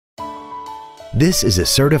This is a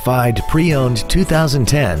certified pre-owned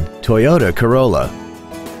 2010 Toyota Corolla.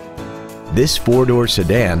 This four-door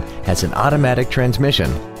sedan has an automatic transmission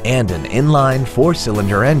and an inline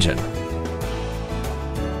four-cylinder engine.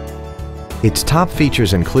 Its top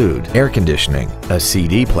features include air conditioning, a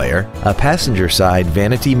CD player, a passenger side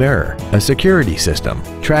vanity mirror, a security system,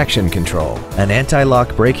 traction control, an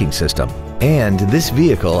anti-lock braking system, and this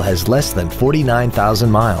vehicle has less than 49,000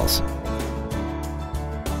 miles.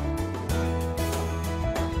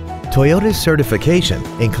 Toyota's certification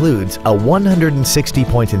includes a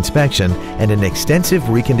 160-point inspection and an extensive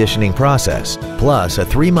reconditioning process, plus a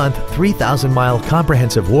 3-month, 3,000-mile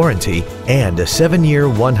comprehensive warranty and a 7-year,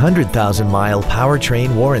 100,000-mile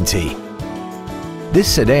powertrain warranty. This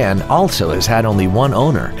sedan also has had only one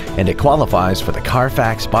owner, and it qualifies for the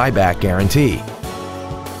Carfax buyback guarantee.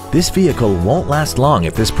 This vehicle won't last long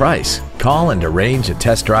at this price. Call and arrange a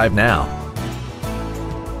test drive now.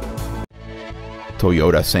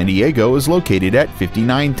 Toyota San Diego is located at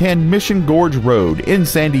 5910 Mission Gorge Road in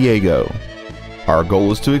San Diego. Our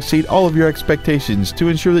goal is to exceed all of your expectations to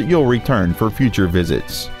ensure that you'll return for future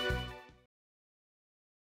visits.